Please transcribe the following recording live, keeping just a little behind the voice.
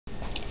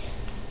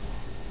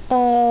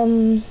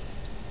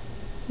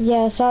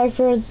Yeah, sorry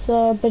for it's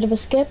a bit of a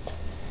skip.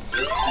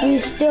 We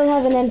still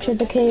haven't entered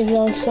the cave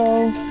though,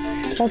 so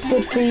that's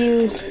good for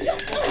you.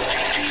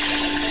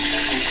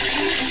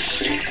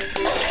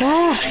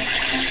 Ah,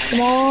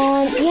 come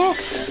on, yes!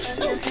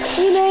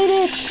 We made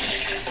it!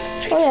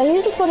 Oh yeah,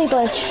 here's a funny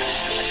glitch.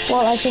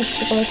 Well, I think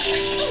it's a glitch.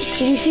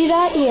 Did you see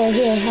that? Here,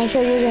 I'll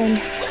show you again.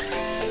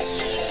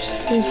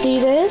 You see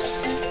this?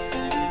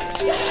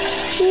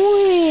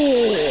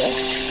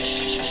 Whee!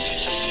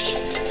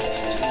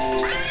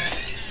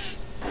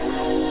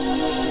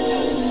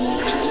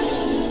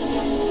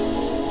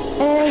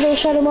 And there's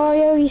Shadow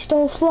Mario, he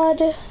stole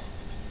Flood.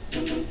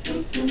 You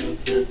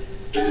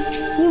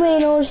may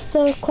notice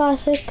the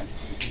classic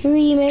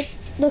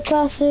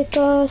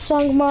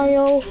Song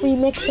Mario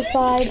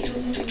Remixified.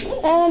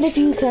 And if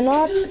you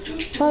cannot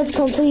how to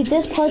complete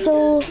this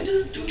puzzle,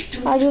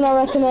 I do not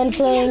recommend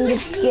playing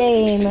this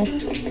game,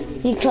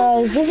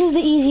 because this is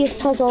the easiest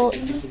puzzle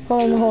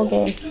in the whole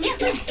game.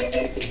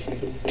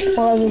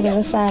 Well, other than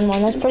the sand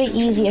one, that's pretty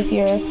easy if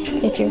you're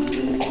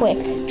quick.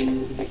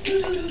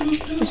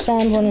 The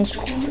sand one is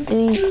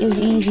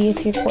easy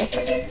if you're quick.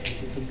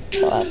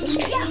 So I have to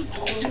say.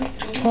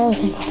 Oh,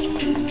 thank God.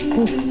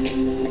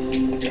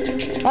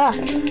 Ah!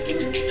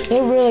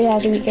 You really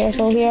have to be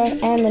careful here,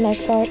 and the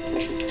next part.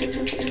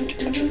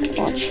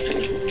 Watch.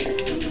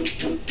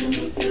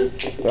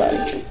 Run.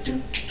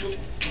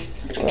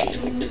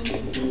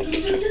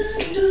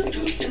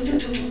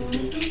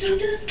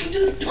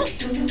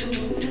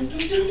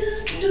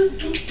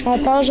 I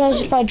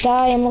apologize if I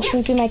die. I'm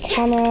looking through my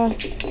camera.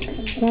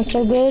 Not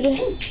so good.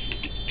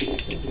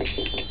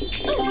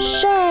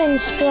 Shine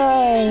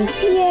spray!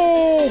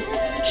 Yay!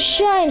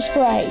 Shine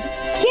spray!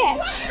 Get!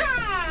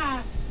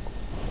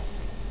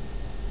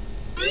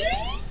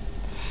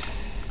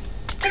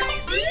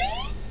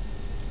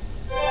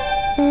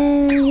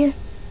 And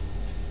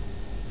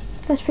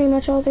that's pretty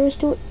much all there is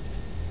to it.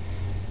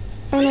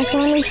 And I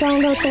finally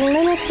found out the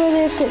limit for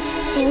this. It's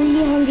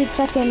 300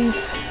 seconds.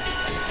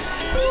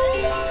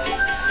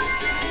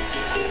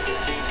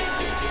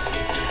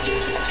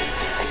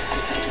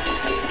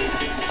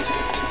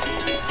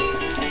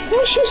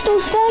 Oh, she's still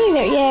standing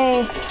there.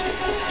 Yay.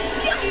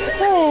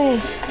 Hey.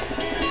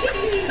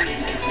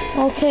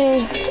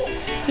 Okay.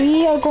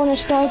 We are going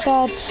to start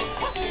that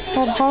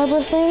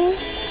harbor thing.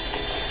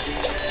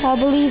 I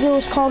believe it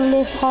was called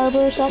Lift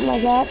Harbor or something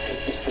like that.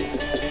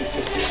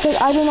 But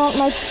I do not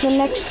like the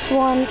next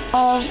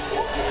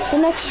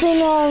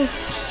thing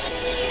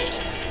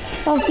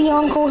of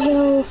Bianco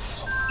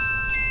Hills.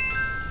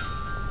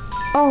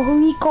 Oh,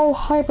 Rico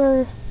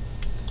Harbor.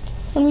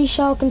 And we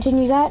shall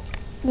continue that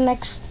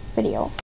next video.